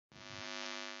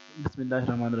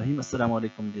Bismillahirrahmanirrahim. Assalamu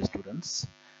alaikum, dear students.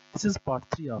 This is part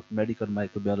 3 of Medical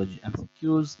Microbiology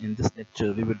MCQs. In this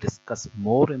lecture, we will discuss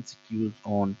more MCQs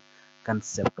on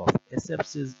concept of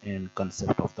asepsis and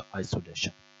concept of the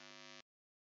isolation.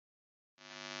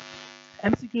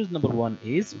 MCQs number 1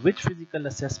 is which physical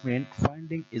assessment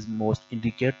finding is most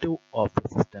indicative of a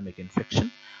systemic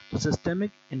infection. तो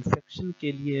systemic infection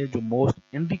के लिए जो most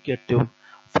indicative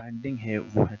finding है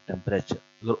वो है temperature.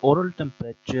 अगर oral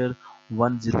temperature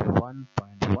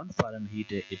 101.1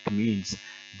 Fahrenheit है, it means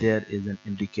there is an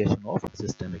indication of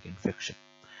systemic infection.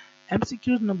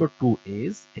 MCQ number 2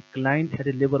 is a client had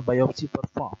a liver biopsy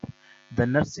performed. The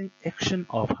nursing action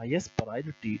of highest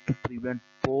priority to prevent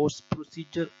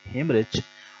post-procedure hemorrhage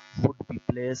would be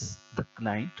place the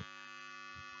client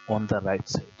on the right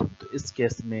side. तो इस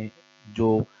case में जो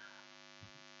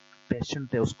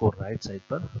patient है उसको right side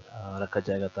पर रखा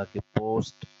जाएगा ताकि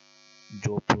पोस्ट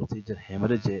जो प्रोसीजर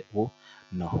हेमरेज है वो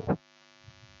ना हो.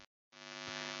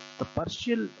 The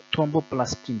partial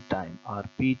thromboplastin time or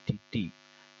PTT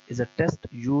is a test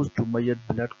used to measure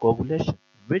blood coagulation.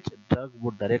 Which drug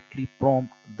would directly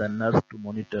prompt the nurse to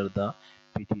monitor the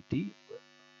PTT,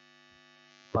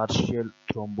 partial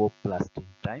thromboplastin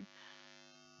time?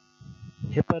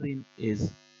 Heparin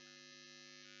is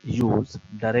used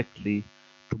directly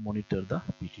to monitor the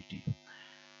PTT.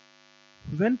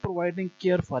 When providing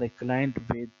care for a client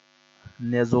with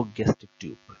nasogastric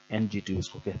tube, NG tube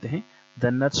इसको कहते हैं,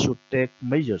 the nurse should take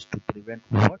measures to prevent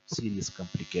what serious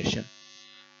complication?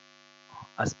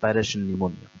 Aspiration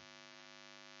pneumonia.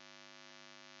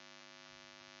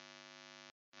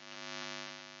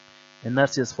 A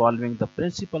nurse is following the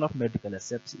principle of medical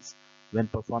asepsis when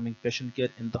performing patient care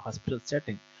in the hospital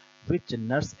setting. Which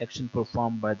nurse action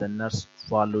performed by the nurse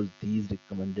follows these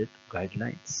recommended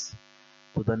guidelines?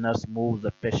 So the nurse moves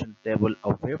the patient table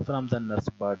away from the nurse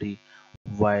body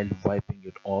while wiping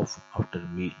it off after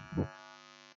meal.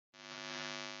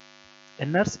 A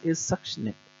nurse is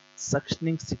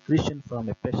suctioning secretion from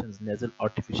a patient's nasal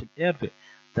artificial airway.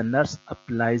 The nurse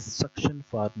applies suction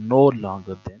for no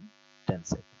longer than 10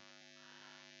 seconds.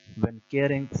 When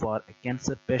caring for a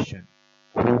cancer patient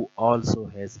who also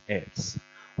has AIDS,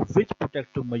 which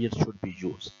protective measures should be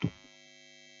used?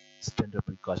 Standard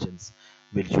precautions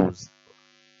will use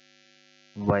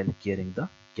while caring the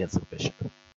cancer patient.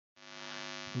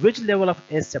 Which level of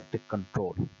aseptic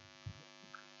control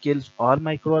kills all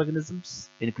microorganisms,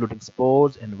 including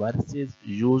spores and viruses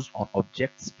used on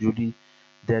objects usually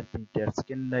that penetrate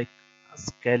skin like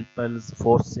scalpels,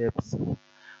 forceps,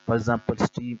 for example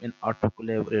steam and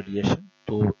autoclave radiation?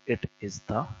 So it is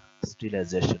the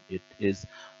sterilization. It is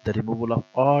the removal of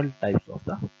all types of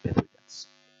the pathogens,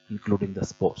 including the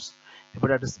spores.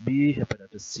 Hepatitis B,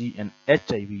 hepatitis C and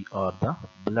HIV are the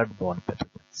blood-borne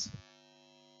pathogens.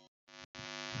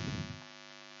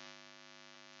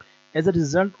 As a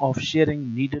result of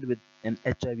sharing needle with an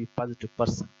HIV positive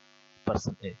person,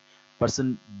 person A,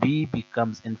 person B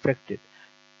becomes infected.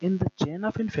 In the chain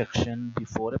of infection,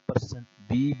 before a person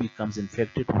B becomes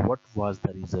infected, what was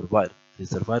the reservoir?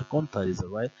 Reservoir कौन था?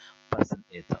 Reservoir person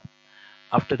A था.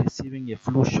 After receiving a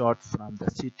flu shot from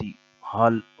the city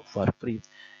hall for free,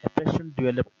 a patient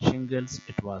developed shingles.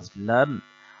 It was learned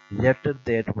later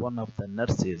that one of the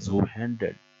nurses who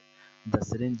handled the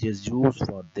syringes used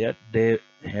for that day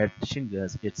had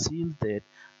shingles. It seems that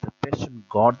the patient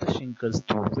got the shingles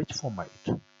through which format?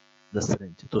 The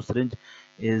syringe. So syringe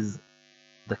is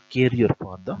the carrier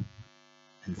for the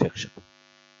infection.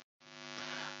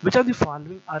 Which of the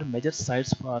following are major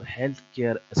sites for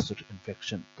healthcare associated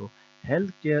infection? तो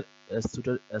healthcare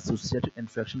associated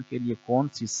infection के लिए कौन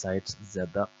सी sites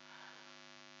ज़्यादा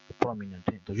prominent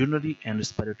हैं? तो urinary and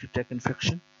respiratory tract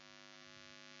infection,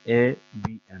 A,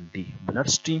 B and D,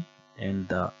 bloodstream, and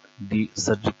the D,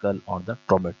 surgical or the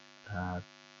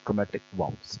traumatic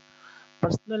wounds.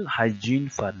 Personal hygiene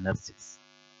for nurses,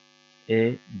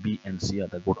 A, B and C are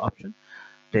the good option.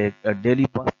 Take a daily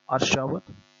bath or shower.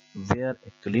 Wear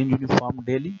a clean uniform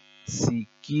daily. C,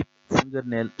 keep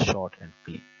fingernail short and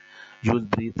clean. Use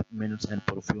breath mints and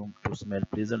perfume to smell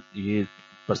pleasant. ये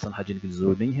personal hygiene की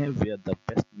जरूरी नहीं है. Wear the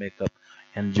best makeup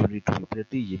and jewelry to be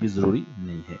pretty. ये भी जरूरी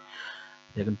नहीं है.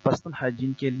 लेकिन पर्सनल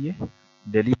हाइजीन के लिए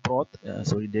डेली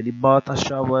बाथ और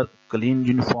शावर, क्लीन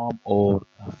यूनिफॉर्म और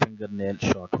फिंगरनेल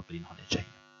शॉर्ट और क्लीन होने चाहिए.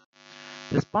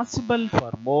 Responsible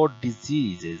for more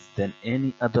diseases then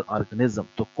any other organism.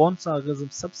 तो कौन सा ऑर्गेनिज्म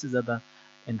सबसे ज्यादा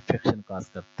इन्फेक्शन काज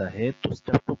करता है? तो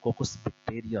स्ट्रेप्टोकोकस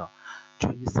बैक्टीरिया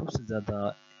जो ये सबसे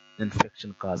ज्यादा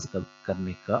इन्फेक्शन काज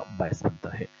करने का बायस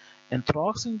बनता है.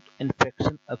 Anthrax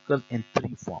infection occurs in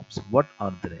 3 forms. What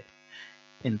are they?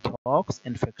 इंथ्रॉक्स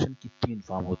infection की 3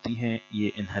 फॉर्म होती हैं। ये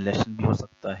इनहेलेशन भी हो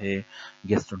सकता है,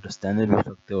 गैस्ट्रोइंटेस्टाइनल भी हो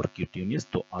सकते हैं और क्यूटेनियस।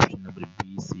 तो option number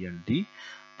B, C and D.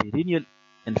 Perennial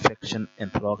infection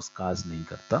एंथ्रॉक्स काज नहीं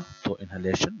करता, तो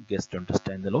इनहेलेशन,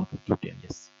 गैस्ट्रोइंटेस्टाइनल और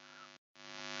cutaneous.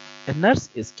 A nurse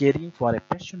is caring for a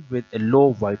patient with a low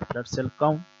white blood cell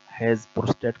count, has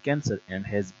prostate cancer, and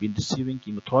has been receiving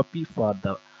chemotherapy for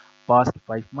the past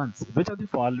 5 months. Which of the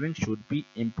following should be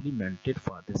implemented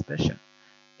for this patient?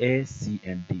 A, C,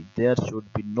 and D. There should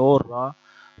be no raw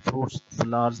fruits,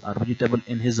 flowers or vegetable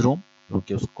in his room,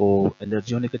 क्योंकि उसको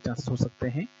allergy होने के chances हो सकते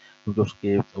हैं, क्योंकि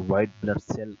उसके white blood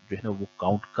cell जो है ना वो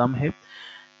काउंट कम है।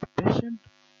 Patient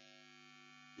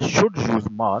should use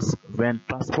mask when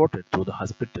transported to the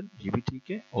hospital, ये भी ठीक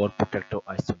है, और protective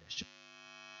isolation।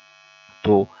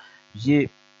 तो ये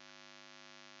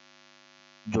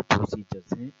जो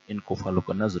प्रोसीजर्स हैं इनको फॉलो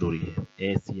करना जरूरी है।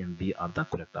 A, C and D are the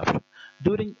correct option.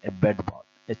 During a bed bath,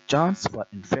 a chance for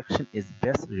infection is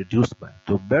best reduced by,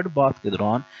 तो बेड बाथ के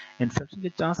दौरान इन्फेक्शन के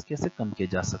चांस कैसे कम किए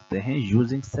जा सकते हैं?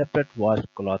 Using separate wash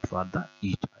cloth for the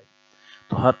each आई,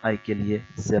 तो हर आई के लिए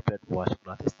सेपरेट वॉश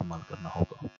क्लॉथ इस्तेमाल करना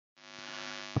होगा।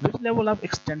 Which level of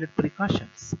extended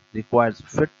precautions requires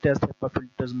fit test, HEPA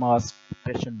filters, mask?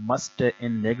 Patient must stay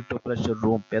in negative pressure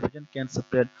room. Pathogen can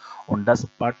spread on dust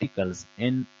particles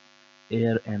in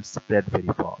air and spread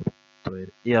very far. तो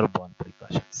airborne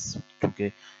precautions,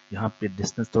 क्योंकि यहाँ पे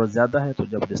distance थोड़ा ज़्यादा है, तो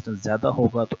जब distance ज़्यादा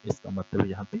होगा तो इसका मतलब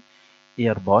यहाँ पे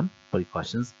एयरबॉर्न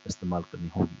precautions इस्तेमाल करनी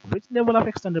होगी। Which level of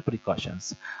extended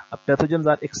precautions? Pathogens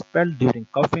are expelled during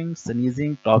coughing,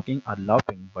 sneezing, talking or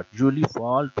laughing, but usually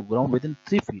fall to ground within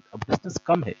 3 feet. अब डिस्टेंस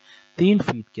कम है, 3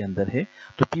 फीट के अंदर है,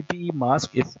 तो PPE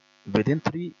mask if within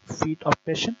 3 feet of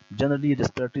patient. Generally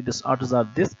respiratory disorders are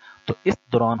this, तो इस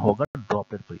दौरान होगा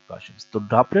ड्रॉपलेट प्रिकॉशंस। तो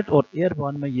ड्रॉपलेट और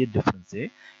एयरबॉर्न में ये डिफरेंस है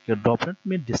कि ड्रॉपलेट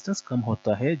में डिस्टेंस कम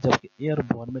होता है, जबकि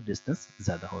एयरबॉर्न में डिस्टेंस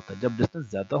ज्यादा होता है। जब डिस्टेंस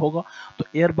ज्यादा होगा तो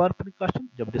एयरबॉर्न प्रिकॉशन,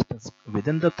 जब distance with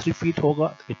in the 3 feet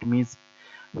होगा it means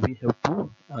we have to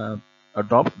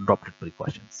adopt droplet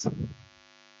precautions.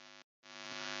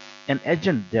 An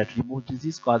agent that removes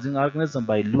disease-causing organism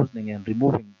by loosening and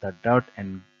removing the dirt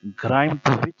and grime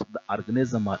to which the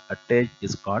organism are attached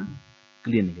is called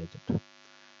cleaning agent.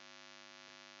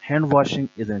 Hand washing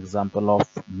is an example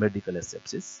of medical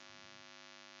asepsis.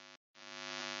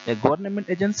 A government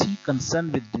agency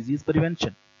concerned with disease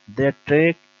prevention, they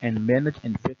track and manage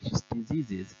infectious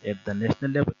diseases at the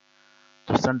national level.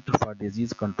 तो Center for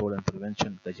Disease Control and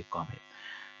Prevention का ये काम है।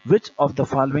 Which of the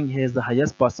following has the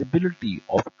highest possibility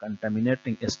of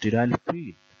contaminating a sterile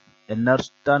field? A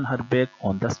nurse turn her back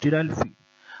on the sterile field.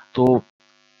 तो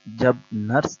जब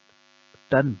nurse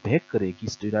turn back करेगी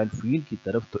sterile field की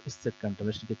तरफ तो इससे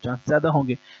कंटामिनेशन के चांस ज्यादा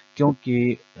होंगे,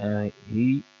 क्योंकि he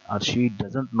or she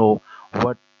doesn't know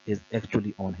what is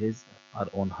actually on his or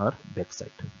on her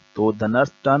backside. तो the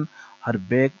nurse turn her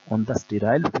back on the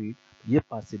sterile field, ये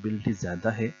पॉसिबिलिटी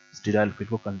ज्यादा है स्टेराइल फील्ड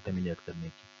को कंटामिनेट करने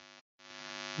की।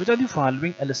 Which of the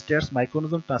following illustrates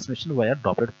microorganism transmission via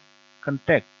droplet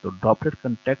contact? तो droplet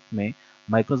contact में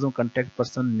microorganism contact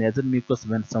person nasal mucus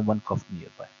when someone cough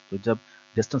nearby. तो जब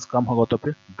डिस्टेंस कम होगा तो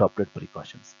फिर droplet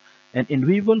precautions. An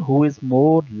individual who is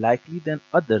more likely than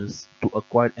others to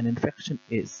acquire an infection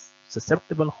is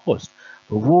susceptible host.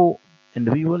 तो वो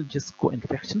individual जिसको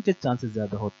इन्फेक्शन के चांसेस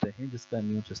ज्यादा होते हैं, जिसका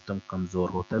इम्यून सिस्टम कमजोर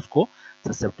होता है, उसको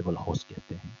ससेप्टेबल होस्ट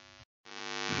कहते हैं।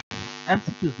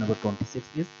 MCQ number 26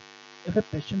 is, if a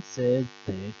patient says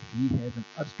that he has an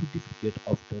urge to defecate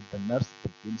after the nurse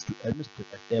begins to administer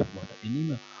a tap water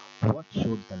enema, what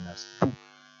should the nurse do?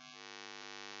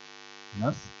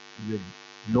 Nurse will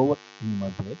lower enema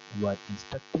bag while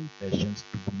instructing patients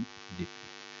to breathe deeply.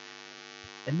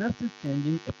 A nurse is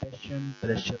changing a patient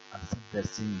pressure acid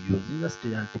dressing using a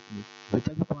sterile technique. Which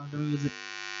of the following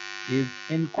is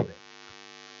incorrect?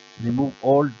 Remove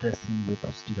all dressing with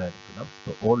sterile gloves.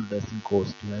 तो all dressing को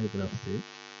sterile gloves से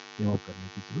remove करने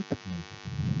की जरूरत नहीं है।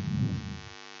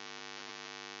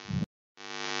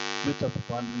 Which of the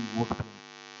following would be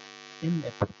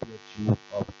inappropriate use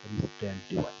of restraint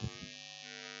device?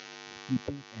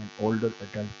 Keeping an older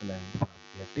adult client from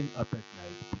getting up at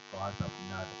night because of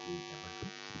not being able to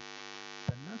sleep.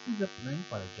 The nurse is applying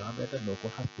for a job at a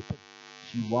local hospital.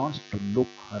 She wants to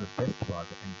look her best for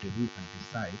the interview and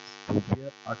decides to wear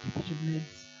artificial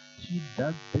nails. She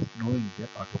does this knowing that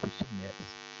artificial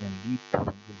nails can lead to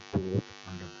fungal growth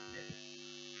under the nail.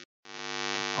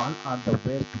 All are the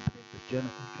ways to break the chain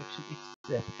of infection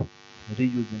except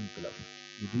reusing gloves.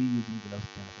 Reusing gloves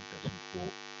chain of infection को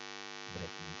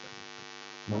break नहीं कर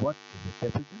सकते। What is a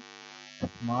pathogen? A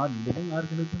small living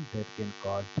organism that can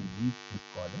cause disease is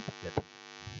called a pathogen.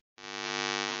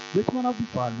 Which one of the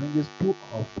following is true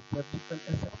of surgical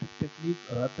aseptic technique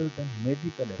rather than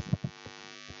medical aseptic?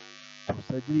 So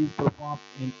surgery is performed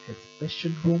in a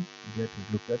special room that is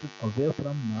located away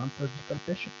from non-surgical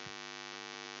patient.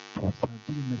 So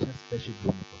surgery in a special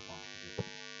room is performed.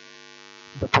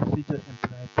 The procedure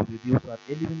employed to reduce or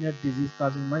eliminate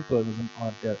disease-causing microorganisms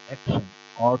or their action,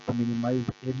 or to minimize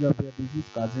the area where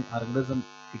disease-causing organism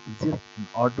exists in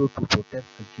order to protect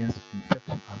against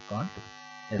infection are called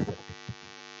aseptic.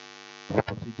 वो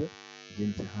procedure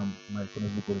जिनसे हम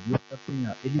microorganism को reduce करते हैं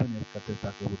या eliminate करते हैं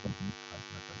ताकि वो डिजीज काज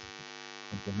ना कर सके,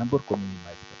 उनके नंबर को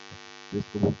मिनिमाइज करते हैं, तो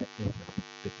इसको बोलते हैं aseptic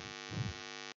technique.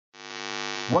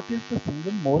 What is the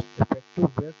single most effective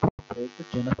way to break the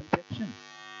chain of infection?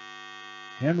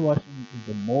 Hand washing is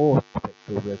the most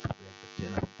effective way to break the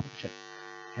chain of infection.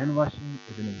 Hand washing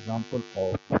is an example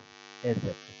of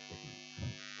aseptic technique.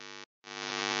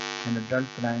 An adult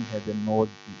client has a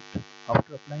nose bleed.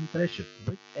 After applying pressure,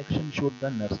 which action should the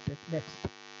nurse take next?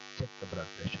 Check the blood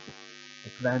pressure. The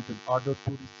client is ordered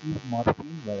to receive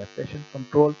morphine via patient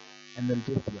control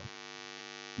analgesia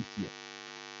 (PCA).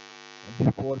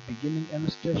 Before beginning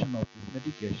administration of this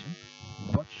medication,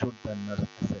 what should the nurse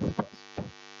assess first?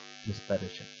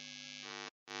 Respiration.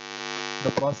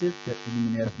 The process that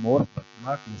eliminates more but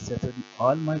not necessarily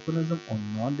all microorganisms on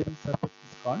non-living surface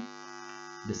is called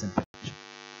disinfection.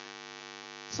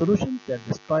 Solutions that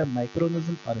destroy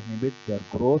microorganisms or inhibit their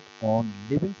growth on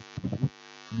living tissue.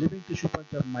 Living tissue पर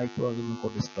जब microorganism को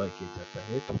destroy किया जाता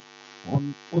है तो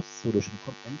उस solution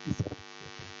को antiseptic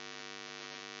कहते हैं.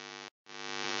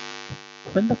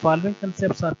 When the following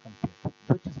concepts are compared,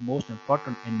 which is most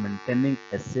important in maintaining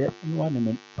a safe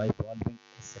environment by following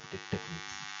aseptic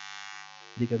techniques?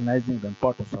 Recognizing the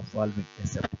importance of following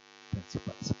aseptic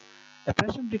principles. A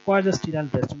patient requires a sterile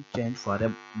dressing change for a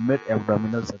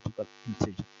mid-abdominal surgical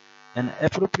incision. An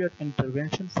appropriate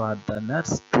intervention for the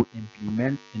nurse to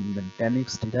implement in maintaining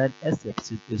sterile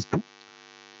asepsis is to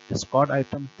discard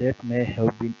items that may have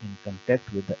been in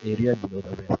contact with the area below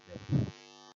the waist level.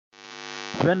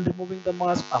 When removing the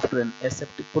mask after an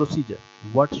aseptic procedure,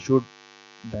 what should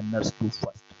the nurse do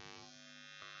first?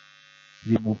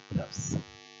 Remove gloves.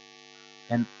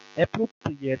 An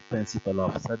appropriate principle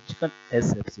of surgical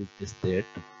asepsis is that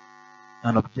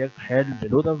an object held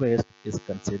below the waist is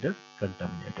considered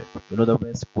contaminated. Below the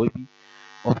waist कोई भी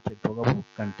object होगा वो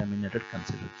contaminated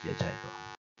consider किया जाएगा.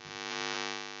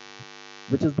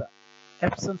 Which is the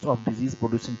absence of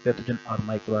disease-producing pathogen or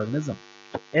microorganism.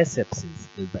 So asepsis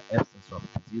is the absence of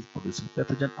disease-producing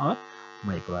pathogen or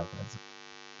microorganism,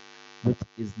 which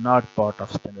is not part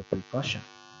of standard precaution.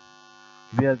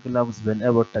 Wear gloves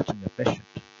whenever touching a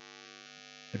patient.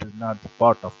 It is not the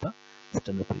part of the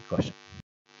standard precaution.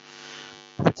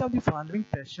 Which of the following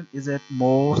patient is at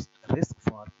most risk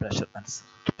for pressure ulcer?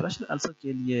 तो pressure ulcer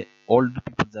के लिए old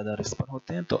people ज़्यादा risk पर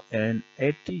होते हैं. तो an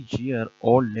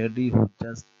 80-year-old lady who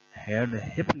just had a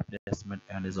hip replacement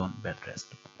and is on bed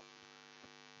rest.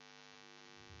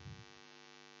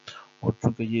 और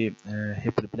चूंकि ये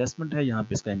हिप रिप्लेसमेंट है, यहाँ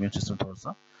पे इसका इम्यून सिस्टम थोड़ा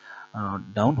सा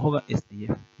डाउन होगा,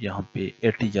 इसलिए यहाँ पे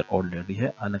 80-year-old लेडी है.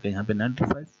 हालांकि यहाँ पे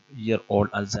 95-year-old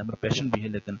अल्जाइमर पेशेंट भी है,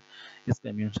 लेकिन इसका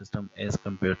immune system as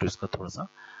compare to इसका थोड़ा सा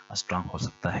स्ट्रांग हो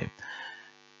सकता है.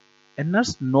 A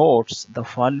nurse notes the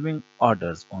following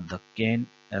orders on the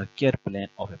care plan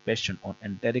of a patient on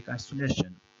enteric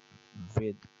isolation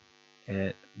with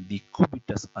a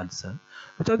decubitus ulcer.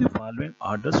 Which of the following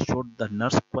orders should the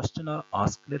nurse question or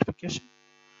ask clarification?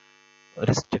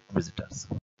 Restrict visitors.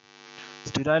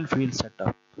 Sterile field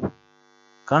setup.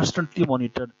 Constantly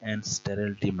monitored and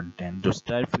sterility maintained. जो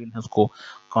sterile field है उसको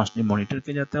constantly monitor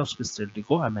किया जाता है, उसकी sterility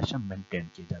को हमेशा maintain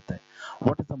किया जाता है.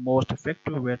 What is the most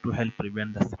effective way to help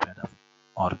prevent the spread of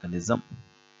organism?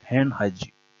 Hand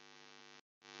hygiene.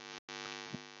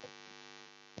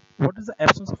 What is the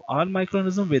absence of all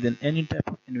microorganism within any type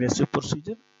of invasive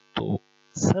procedure? तो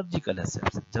surgical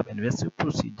asepsis. जब invasive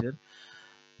procedure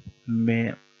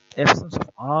में absence of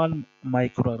all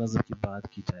microorganism की बात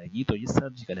की जाएगी तो ये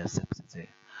surgical asepsis है.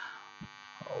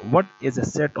 What is a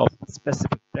set of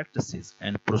specific practices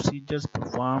and procedures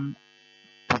performed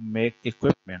to make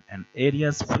equipment and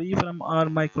areas free from all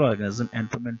microorganisms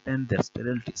and to maintain their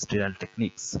sterility? Sterile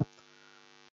techniques.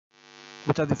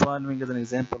 Which of the following is an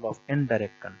example of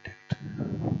indirect contact?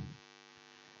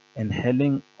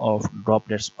 Inhaling of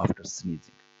droplets after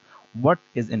sneezing. What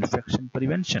is infection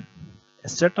prevention? A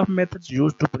set of methods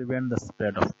used to prevent the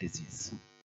spread of disease.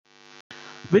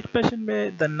 Which patient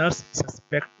may the nurse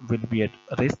suspect will be at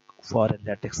risk for a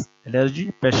latex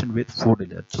allergy? Patient with food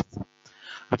allergies.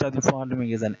 Which of the following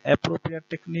is an appropriate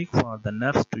technique for the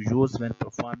nurse to use when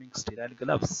performing sterile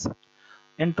gloves?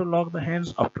 Interlock the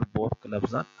hands after both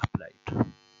gloves are applied.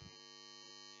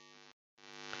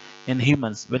 In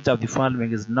humans, which of the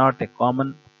following is not a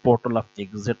common portal of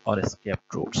exit or escape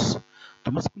routes?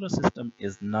 The muscular system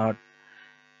is not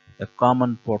a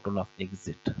common portal of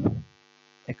exit.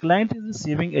 A client is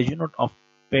receiving a unit of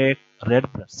packed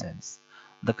red blood cells.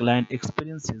 The client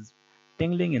experiences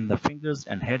tingling in the fingers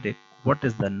and headache. What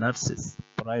is the nurse's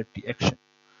priority action?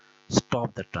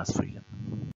 Stop the transfusion.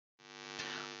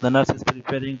 The nurse is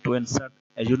preparing to insert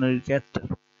a urinary catheter.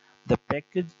 The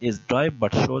package is dry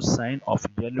but shows sign of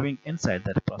yellowing inside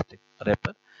the plastic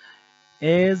wrapper.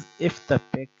 As if the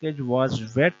package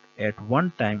was wet at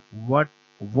one time, what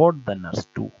would the nurse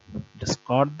do?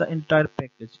 Discard the entire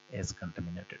package as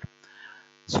contaminated.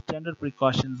 Standard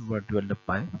precautions were developed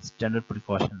by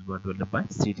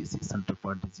CDC, Center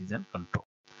for Disease and Control.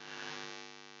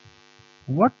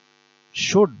 What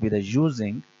should be the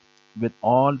using with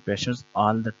all patients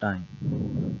all the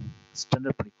time?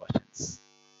 Standard precautions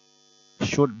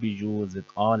should be used with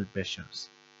all patients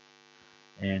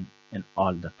and in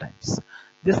all the times.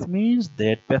 This means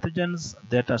that pathogens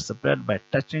that are spread by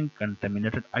touching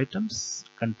contaminated items,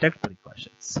 contact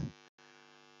precautions.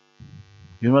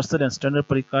 Universal and standard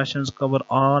precautions cover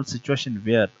all situations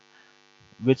where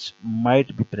which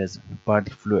might be present,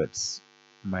 body fluids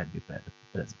might be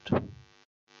present.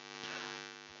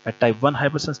 A type 1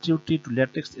 hypersensitivity to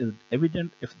latex is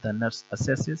evident if the nurse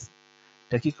assesses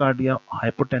tachycardia,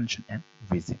 hypotension, and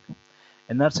wheezing.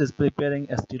 A nurse is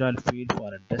preparing a sterile field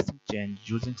for a dressing change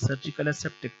using surgical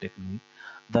aseptic technique.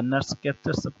 The nurse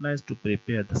captures supplies to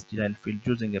prepare the sterile field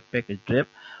using a package drape.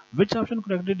 Which option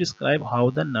correctly describe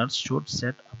how the nurse should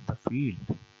set up the field?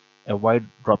 Avoid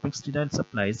dropping sterile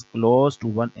supplies close to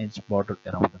 1-inch border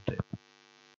around the drape.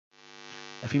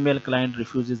 A female client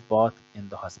refuses bath in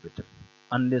the hospital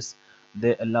unless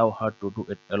they allow her to do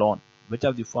it alone. Which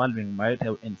of the following might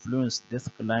have influenced this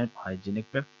client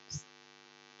hygienic practice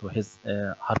to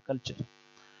her culture?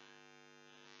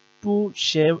 To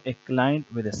shave a client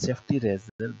with a safety razor,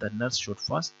 the nurse should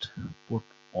first put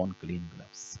on clean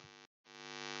gloves.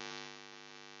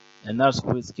 A nurse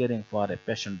who is caring for a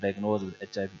patient diagnosed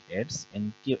with HIV/AIDS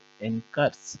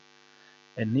incurs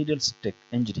a needle stick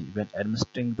injury when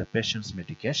administering the patient's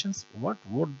medications. What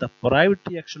would the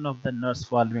priority action of the nurse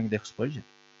following the exposure?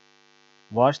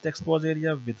 Wash the exposed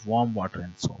area with warm water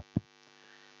and soap.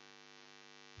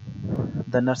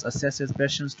 The nurse assesses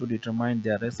patients to determine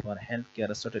their risk for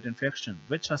healthcare-associated infection.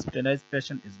 Which hospitalized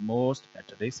patient is most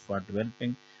at risk for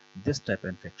developing this type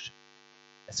of infection?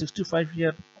 A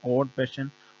 65-year-old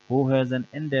patient who has an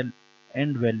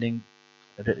indwelling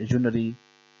urinary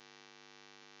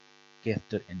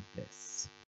catheter in place.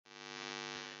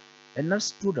 A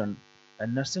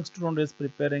nursing student is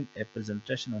preparing a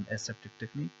presentation on aseptic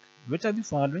technique. Which of the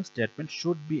following statements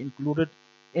should be included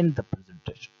in the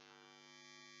presentation?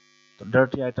 The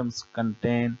dirty items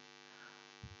contain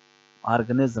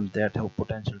organisms that have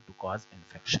potential to cause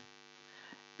infection.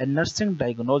 A nursing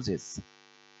diagnosis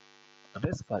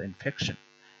risk for infection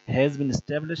has been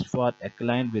established for a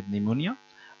client with pneumonia.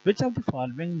 Which of the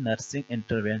following nursing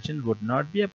intervention would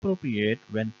not be appropriate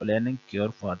when planning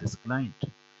cure for this client?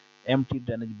 Empty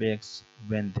drainage bags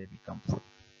when they become full.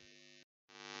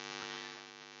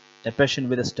 A patient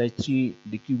with a stage 3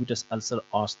 decubitus ulcer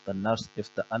asks the nurse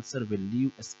if the ulcer will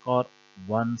leave a scar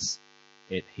once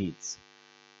it heals.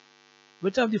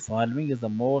 Which of the following is the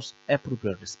most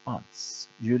appropriate response?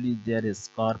 Usually there is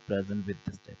scar present with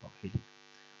this type of healing.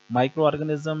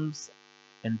 Microorganisms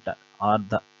are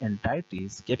the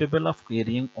entities capable of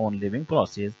carrying on living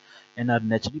process and are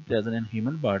naturally present in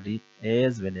human body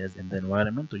as well as in the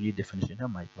environment. To the definition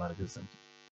of microorganism.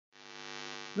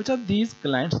 Which of these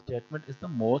client statement is the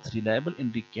most reliable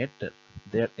indicator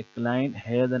that a client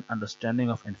has an understanding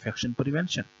of infection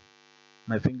prevention?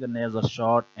 My fingernails are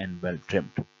short and well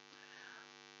trimmed.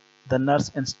 The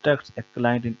nurse instructs a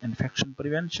client in infection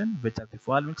prevention. Which of the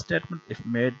following statement, if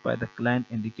made by the client,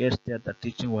 indicates that the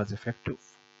teaching was effective?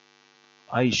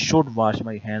 I should wash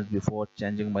my hands before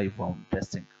changing my wound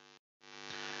dressing.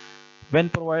 When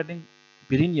providing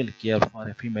perineal care for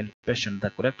a female patient,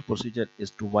 the correct procedure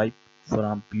is to wipe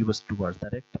from pubis towards the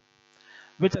rectum.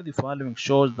 Which of the following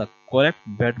shows the correct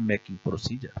bed making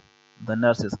procedure? The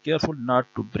nurse is careful not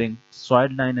to bring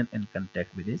soiled linen in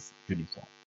contact with his uniform.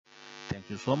 Thank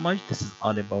you so much. This is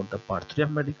all about the part 3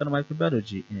 of medical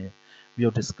microbiology. We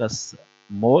have discussed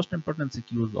most important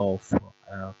CQs of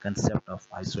concept of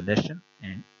isolation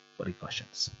and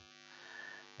precautions.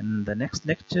 In the next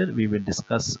lecture, we will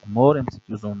discuss more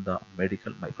MCQs on the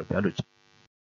medical microbiology.